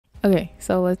Okay,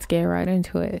 so let's get right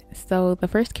into it. So the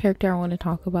first character I want to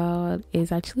talk about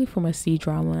is actually from a C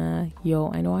drama.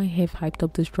 Yo, I know I have hyped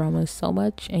up this drama so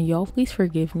much, and y'all please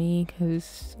forgive me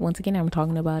because once again I'm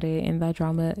talking about it, and that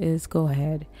drama is Go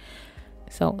Ahead.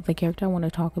 So the character I want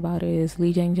to talk about is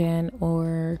Lee Jang Jan,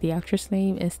 or the actress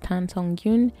name is Tan Song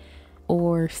Yoon,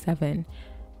 or Seven.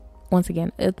 Once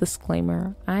again, a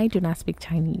disclaimer: I do not speak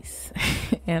Chinese,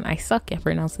 and I suck at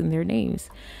pronouncing their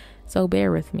names. So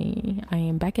bear with me. I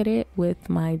am back at it with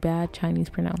my bad Chinese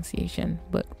pronunciation,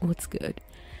 but what's good?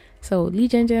 So Lee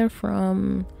Zhenjian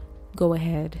from Go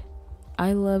Ahead.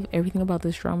 I love everything about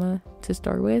this drama to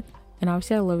start with, and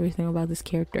obviously I love everything about this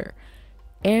character.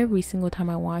 Every single time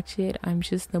I watch it, I'm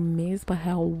just amazed by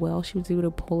how well she was able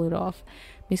to pull it off.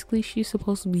 Basically, she's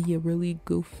supposed to be a really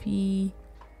goofy,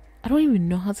 I don't even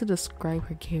know how to describe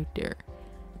her character.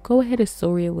 Go Ahead is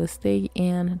so realistic,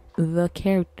 and the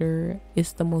character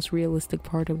is the most realistic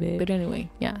part of it. But anyway,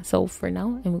 yeah, so for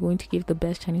now I'm going to give the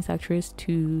best Chinese actress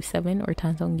to Seven, or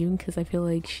Tan Song Yoon, because I feel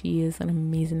like she is an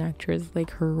amazing actress.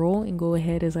 Like, her role in Go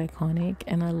Ahead is iconic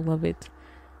and I love it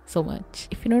so much.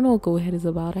 If you don't know what Go Ahead is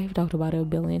about, I've talked about it a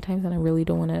billion times and I really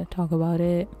don't want to talk about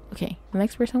it. Okay, the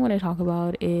next person I want to talk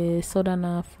about is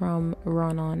Sodana from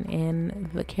Ronan, and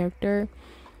the character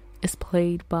is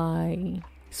played by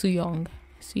Soo-young.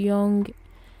 Soo-young,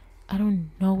 I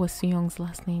don't know what Soo-young's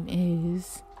last name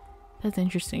is. That's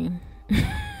interesting.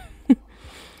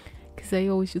 Because I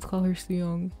always just call her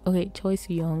Soo-young. Okay, Choi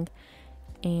Soo-young.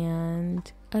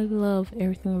 And I love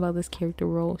everything about this character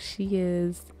role. She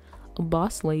is a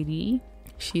boss lady.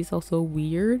 She's also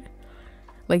weird,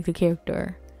 like the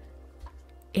character.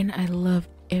 And I love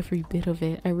every bit of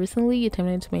it. I recently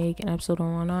attempted to make an episode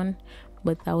on Ronan,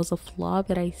 but that was a flaw.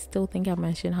 But I still think I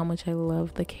mentioned how much I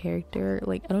love the character.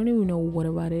 Like, I don't even know what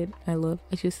about it I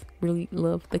just really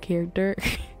love the character.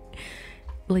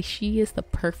 Like, she is the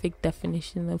perfect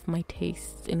definition of my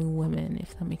taste in women,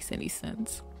 if that makes any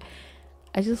sense.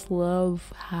 I just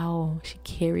love how she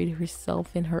carried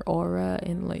herself in her aura,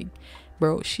 and like,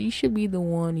 bro, she should be the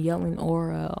one yelling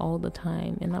aura all the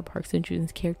time, and not Park Seo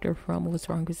Joon's character from What's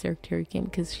Wrong with Secretary Kim,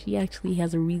 because she actually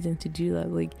has a reason to do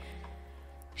that. Like,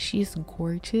 she is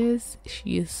gorgeous,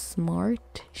 she is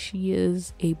smart, she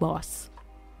is a boss,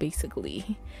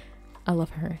 basically. I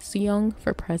love her. Soo-young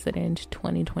for president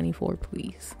 2024,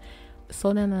 please.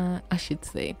 Sonana, I should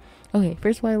say. Okay,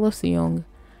 first of all, I love Soo-young.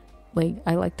 Like,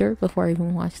 I liked her before I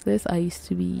even watched this. I used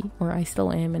to be, or I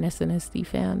still am, an SNSD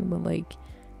fan, but like,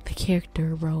 the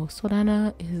character, bro,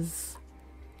 Sonana is,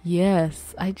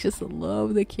 yes, I just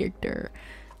love the character.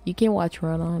 You can watch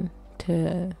Run On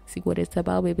to see what it's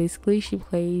about, but basically she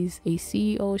plays a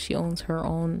CEO. She owns her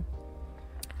own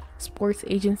sports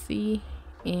agency,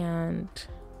 and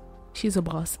she's a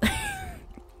boss.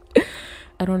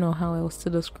 I don't know how else to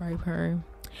describe her.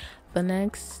 The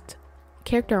next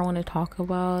character I want to talk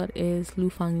about is Lu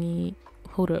Fangyi.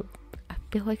 Hold up, I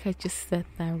feel like I just said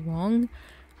that wrong.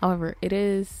 However, it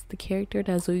is the character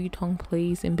that Zoe Tong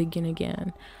plays in Begin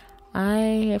Again.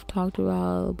 I have talked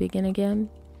about Begin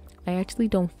Again. I actually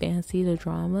don't fancy the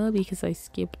drama because I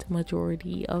skipped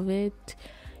majority of it.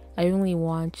 I only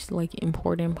watched like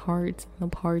important parts, the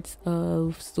parts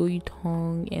of Zoe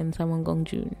Tong and Simon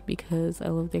Gongjun, because I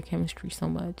love their chemistry so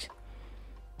much.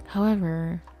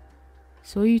 However,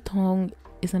 Zoe Tong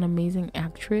is an amazing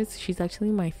actress. She's actually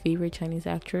my favorite Chinese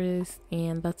actress,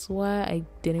 and that's why I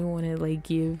didn't want to like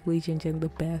give Lee Jin Jin the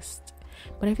best.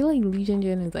 But I feel like Lee Jin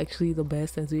Jin is actually the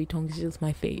best, and Zoe Tong is just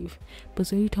my fave. But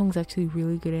Zoe Tong is actually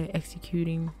really good at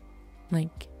executing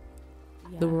like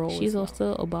the role. She's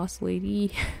also a boss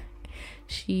lady.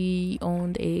 She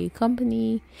owned a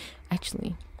company,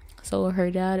 actually. So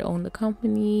her dad owned the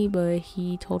company, but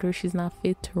he told her she's not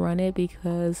fit to run it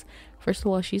because, first of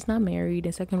all, she's not married,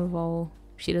 and second of all,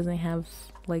 she doesn't have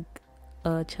like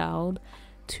a child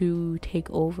to take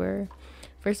over.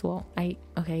 First of all, I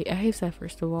have said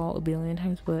first of all a billion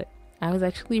times, but I was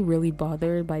actually really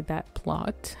bothered by that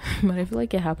plot. But I feel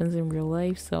like it happens in real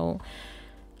life, so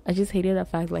I just hated the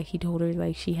fact like he told her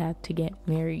like she had to get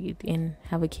married and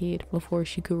have a kid before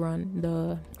she could run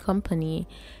the company.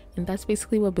 And that's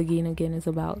basically what Begin Again is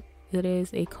about. It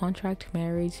is a contract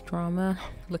marriage drama,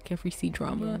 like every C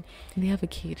drama. And they have a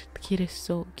kid. The kid is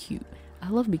so cute. I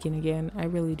love Begin Again. I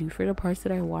really do. For the parts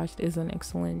that I watched, is an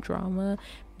excellent drama.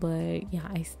 But yeah,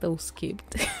 I still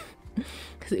skipped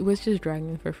because it was just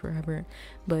dragging for forever.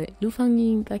 But Lu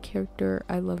Fangyi, that character,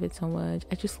 I love it so much.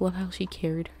 I just love how she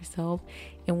carried herself.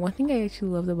 And one thing I actually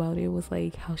loved about it was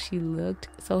like how she looked.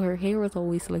 So her hair was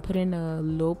always like put in a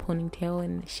low ponytail,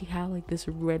 and she had like this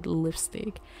red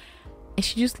lipstick, and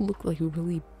she just looked like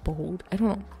really bold. I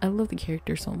don't know, I love the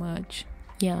character so much.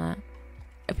 Yeah,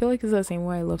 I feel like it's the same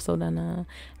way I love Sodana.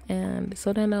 And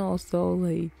Sodana also,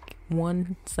 like,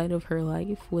 one side of her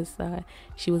life was that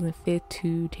she wasn't fit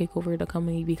to take over the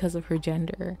company because of her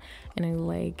gender. And I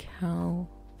like how,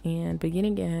 and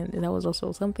beginning again, that was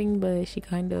also something, but she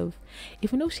kind of,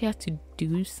 even though she had to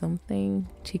do something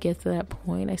to get to that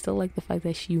point, I still like the fact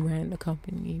that she ran the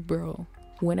company, bro.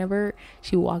 Whenever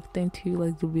she walked into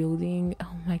like the building,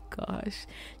 oh my gosh,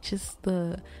 just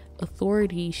the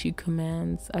authority she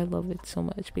commands, I love it so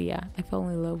much. But yeah, I fell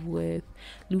in love with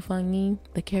Lu Fangyi,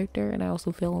 the character, and I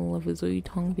also fell in love with Zoe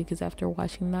Tong because after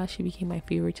watching that, she became my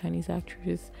favorite Chinese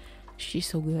actress. She's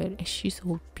so good and she's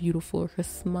so beautiful. Her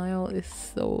smile is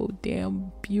so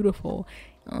damn beautiful.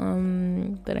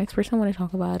 The next person I want to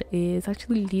talk about is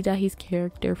actually Lee Da-hee's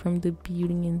character from The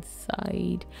Beauty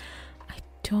Inside.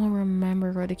 Don't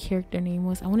remember what the character name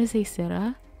was. I want to say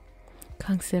Sera,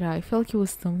 Kang Sera. I feel like it was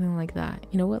something like that.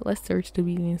 You know what, let's search The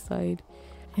Beauty Inside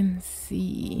and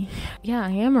see. Yeah,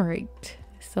 I am right.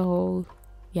 So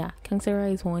yeah, Kang Sera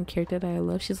is one character that I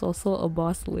love. She's also a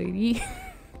boss lady.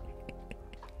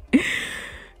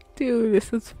 Dude,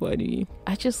 this is funny.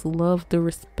 I just love the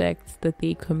respect that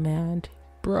they command,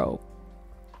 bro.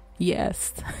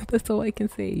 Yes, that's all I can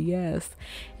say. Yes.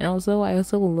 And also, I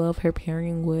also love her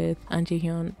pairing with An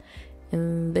Ji-hyun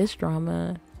in this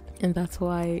drama, and that's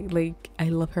why, like, I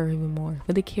love her even more.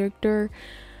 But the character,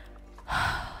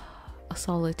 a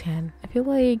solid 10. I feel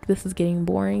like this is getting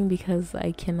boring because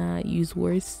I cannot use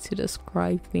words to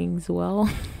describe things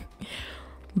well.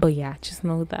 But yeah, just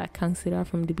know that Kang Sera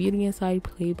from The Beauty Inside,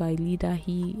 played by Lee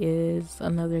Da-hee, is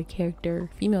another character,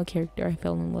 female character I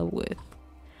fell in love with.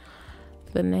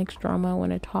 The next drama I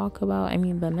want to talk about,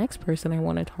 the next person I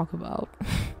want to talk about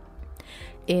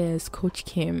is Coach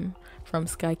Kim from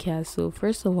Sky Castle.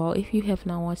 First of all, if you have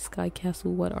not watched Sky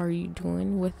Castle, what are you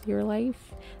doing with your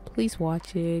life? Please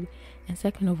watch it. And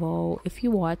second of all, if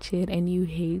you watch it and you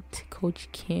hate Coach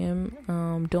Kim,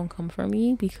 don't come for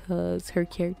me because her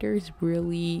character is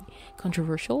really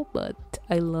controversial, but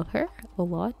I love her a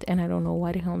lot, and I don't know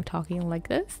why the hell I'm talking like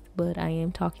this, but I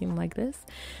am talking like this.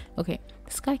 Okay,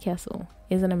 Sky Castle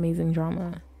is an amazing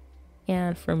drama,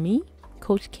 and for me,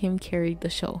 Coach Kim carried the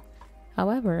show.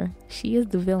 However, she is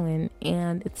the villain,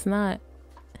 and it's not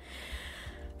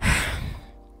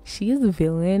she is the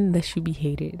villain that should be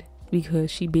hated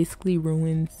because she basically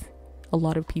ruins a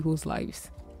lot of people's lives.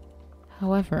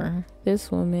 However,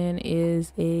 this woman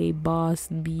is a boss,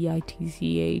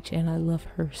 bitch, and I love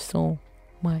her so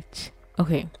much.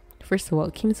 Okay, first of all,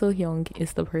 Kim So-hyung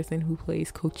is the person who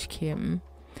plays Coach Kim,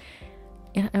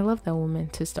 and I love that woman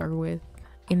to start with.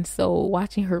 And so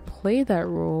watching her play that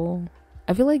role,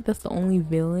 I feel like that's the only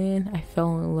villain I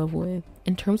fell in love with.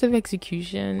 In terms of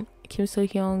execution, Kim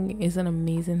So-hyung is an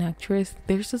amazing actress.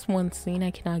 There's this one scene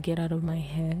I cannot get out of my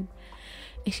head,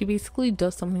 and she basically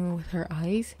does something with her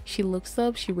eyes. She looks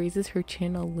up, she raises her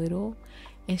chin a little,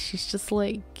 and she's just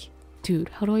like, dude,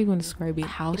 how do I even describe it?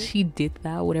 How she did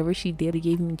that, whatever she did, it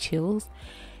gave me chills.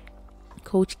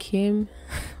 Coach Kim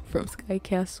from Sky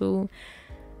Castle,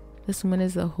 this woman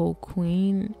is a whole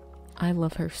queen. I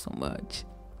love her so much.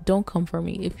 Don't come for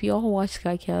me. If y'all watch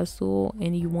Sky Castle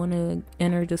and you want to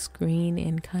enter the screen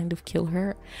and kind of kill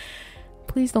her,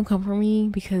 please don't come for me,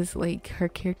 because like her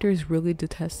character is really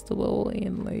detestable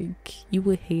and like you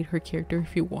would hate her character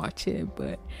if you watch it.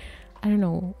 But I don't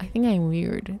know, I think I'm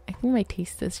weird. I think my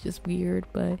taste is just weird,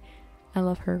 but I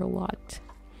love her a lot.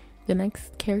 The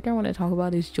next character I want to talk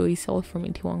about is Joy Seo from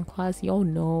Itaewon Class. Y'all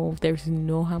know there's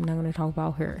no how I'm not going to talk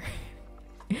about her.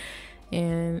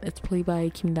 And it's played by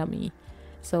Kim Da-mi.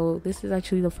 So this is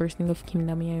actually the first thing of Kim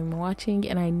Da-mi I'm watching,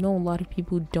 and I know a lot of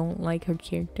people don't like her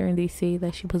character and they say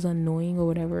that she was annoying or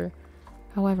whatever.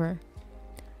 However,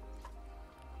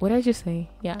 what did I just say?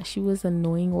 Yeah, she was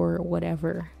annoying or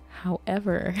whatever.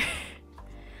 However,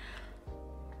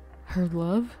 her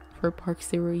love for Park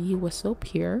Se-ri was so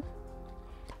pure.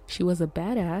 She was a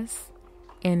badass,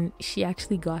 and she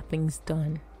actually got things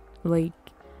done. Like,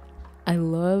 I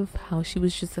love how she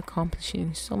was just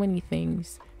accomplishing so many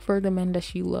things for the men that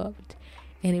she loved,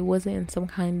 and it wasn't some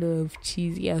kind of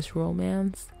cheesy ass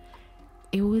romance.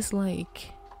 It was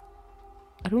like,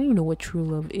 I don't even know what true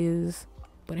love is,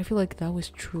 but I feel like that was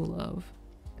true love.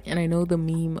 And I know the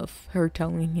meme of her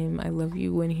telling him I love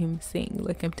you and him saying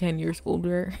like I'm 10 years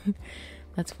older.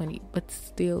 That's funny, but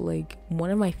still, like, one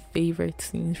of my favorite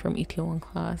scenes from Itaewon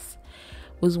Class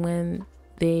was when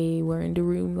they were in the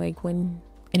room, like when,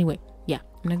 anyway, yeah,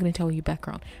 I'm not gonna tell you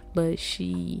background, but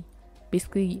she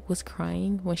basically was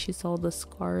crying when she saw the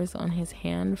scars on his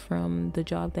hand from the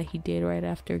job that he did right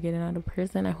after getting out of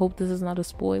prison. I hope this is not a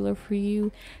spoiler for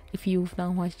you. If you've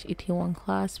not watched Itaewon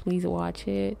Class, please watch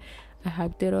it. I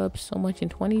hyped it up so much in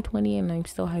 2020 and I'm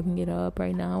still hyping it up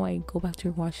right now. I go back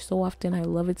to watch so often. I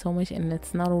love it so much, and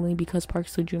it's not only because Park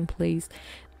Seo-joon plays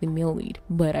the male lead,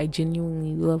 but I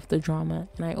genuinely love the drama,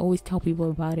 and I always tell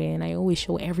people about it, and I always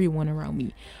show everyone around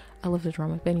me. I love the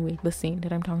drama. But anyway, the scene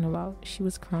that I'm talking about, she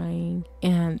was crying,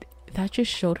 and that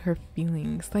just showed her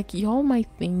feelings. Like, y'all might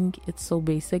think it's so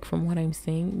basic from what I'm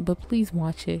saying, but please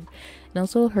watch it. And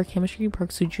also, her chemistry,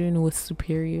 Park Seo-joon, was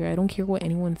superior. I don't care what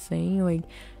anyone's saying. Like,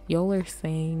 y'all are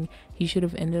saying he should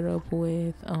have ended up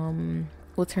with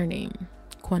what's her name,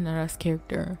 Kwon Nara's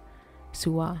character,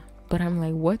 Suwa. But I'm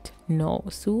like, what? No,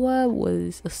 Suwa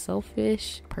was a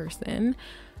selfish person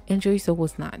and Joiso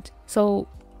was not. So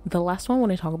the last one I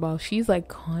want to talk about, she's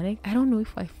iconic. I don't know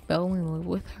if I fell in love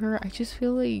with her. I just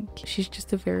feel like she's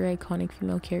just a very iconic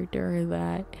female character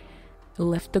that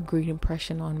left a great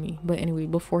impression on me. But anyway,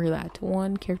 before that,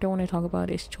 one character I want to talk about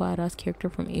is Choara's character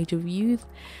from Age of Youth.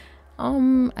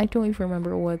 I don't even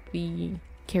remember what the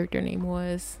character name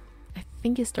was. I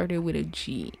think it started with a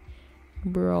G.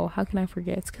 Bro, how can I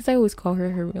forget? It's because I always call her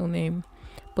real name.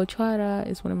 But Choara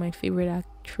is one of my favorite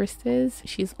actresses.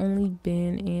 She's only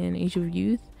been in Age of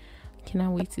Youth. I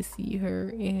cannot wait to see her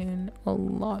in a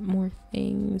lot more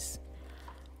things.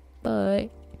 But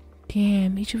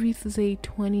damn, Age of Youth is a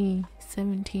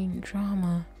 2017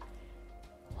 drama.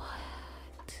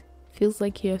 What? Feels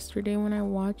like yesterday when I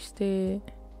watched it.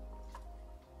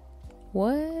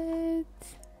 What?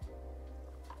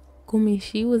 Go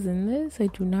Min-shi was in this? I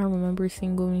do not remember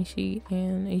seeing Go Min-shi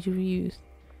in Age of Youth.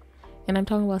 And I'm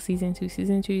talking about season 2.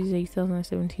 Season 2 is a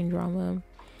 2017 drama.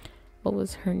 What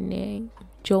was her name?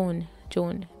 Joan.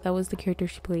 That was the character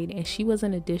she played. And she was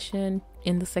an addition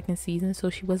in the second season, so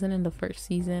she wasn't in the first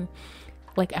season.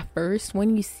 Like, at first,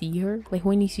 when you see her, like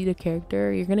when you see the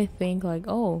character, you're gonna think like,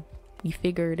 oh, you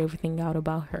figured everything out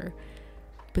about her.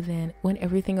 But then when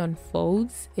everything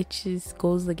unfolds, it just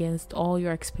goes against all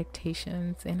your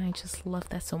expectations. And I just love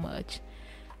that so much.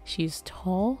 She's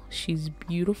tall. She's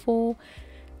beautiful.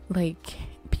 Like,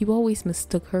 people always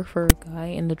mistook her for a guy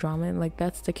in the drama. And like,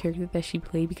 that's the character that she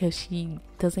played because she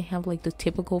doesn't have like the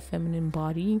typical feminine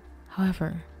body.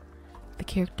 However, the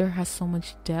character has so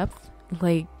much depth.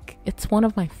 Like, it's one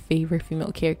of my favorite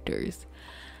female characters.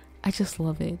 I just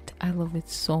love it. I love it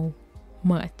so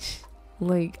much.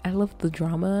 Like, I love the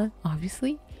drama,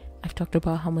 obviously. I've talked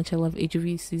about how much I love Age of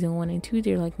Youth season 1 and 2.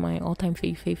 They're like my all-time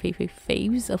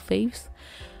faves of faves.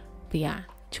 But yeah,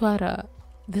 Choara,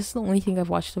 this is the only thing I've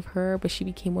watched of her, but she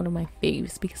became one of my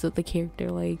faves because of the character.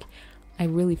 Like, I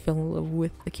really fell in love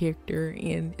with the character,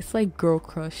 and it's like girl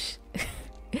crush.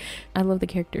 I love the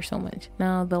character so much.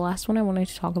 Now, the last one I wanted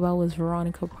to talk about was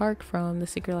Veronica Park from The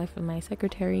Secret Life of My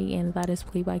Secretary, and that is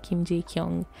played by Kim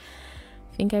Jae-kyung.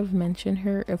 I think I've mentioned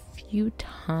her a few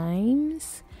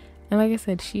times, and like I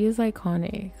said, she is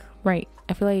iconic, right?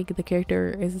 I feel like the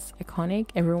character is iconic.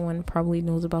 Everyone probably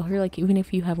knows about her. Like, even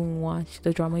if you haven't watched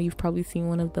the drama, you've probably seen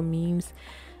one of the memes,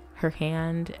 her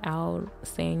hand out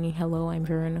saying hello, I'm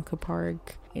Veronica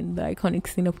Park, in the iconic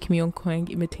scene of Kim Young-kwang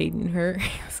imitating her.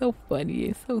 So funny,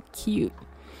 it's so cute.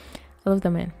 I love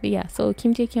the man. But yeah, so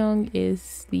Kim Jae-kyung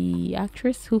is the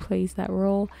actress who plays that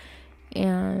role,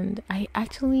 and I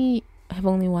actually have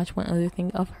only watched one other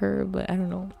thing of her, but I don't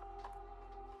know,